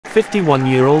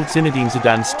51-year-old Zinedine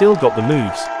Zidane still got the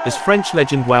moves, as French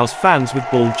legend wows fans with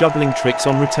ball juggling tricks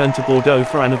on return to Bordeaux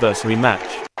for anniversary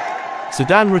match.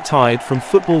 Zidane retired from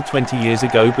football 20 years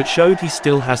ago but showed he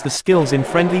still has the skills in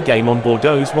friendly game on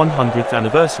Bordeaux's 100th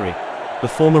anniversary. The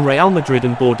former Real Madrid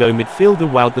and Bordeaux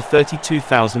midfielder wowed the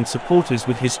 32,000 supporters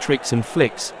with his tricks and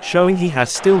flicks, showing he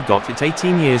has still got it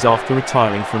 18 years after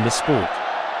retiring from the sport.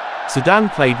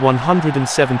 Zidane played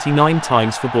 179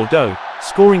 times for Bordeaux,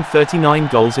 scoring 39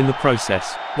 goals in the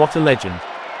process. What a legend.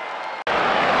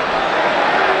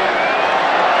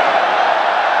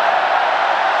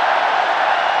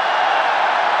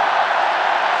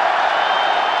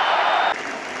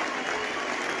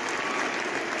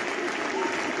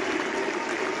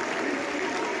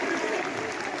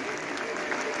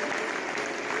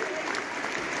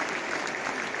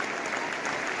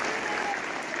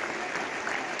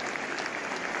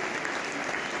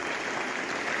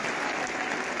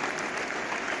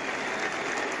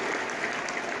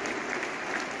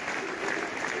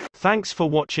 Thanks for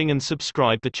watching and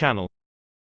subscribe the channel.